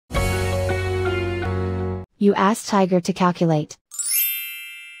You ask Tiger to calculate.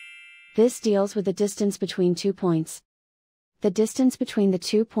 This deals with the distance between 2 points. The distance between the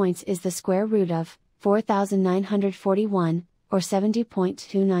 2 points is the square root of 4,941, or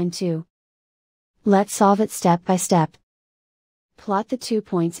 70.292. Let's solve it step by step. Plot the 2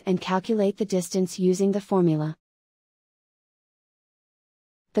 points and calculate the distance using the formula.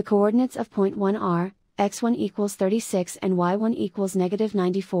 The coordinates of point 1 are, x1 equals 36 and y1 equals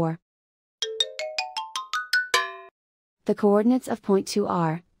 -94. The coordinates of point 2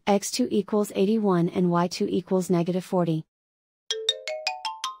 are, x2 equals 81 and y2 equals -40.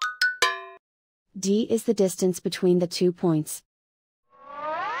 D is the distance between the 2 points.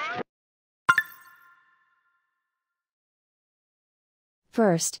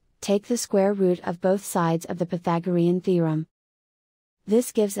 First, take the square root of both sides of the Pythagorean theorem.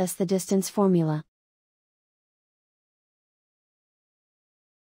 This gives us the distance formula.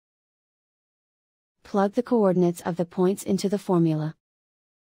 Plug the coordinates of the points into the formula.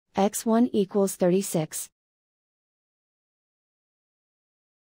 x1 equals 36.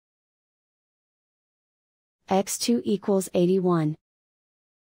 x2 equals 81.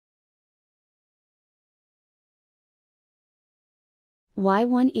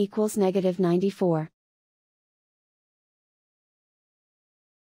 y1 equals -94.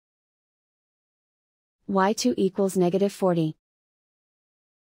 y2 equals -40.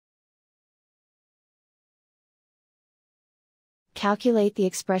 Calculate the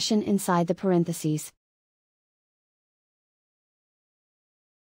expression inside the parentheses.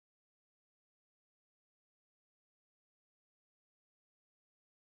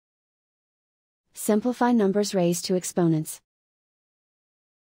 Simplify numbers raised to exponents.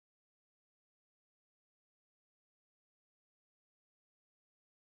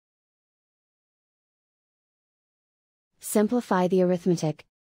 Simplify the arithmetic.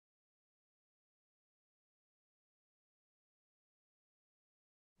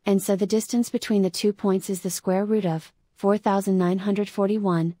 And so the distance between the 2 points is the square root of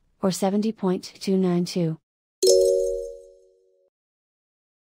 4,941, or 70.292.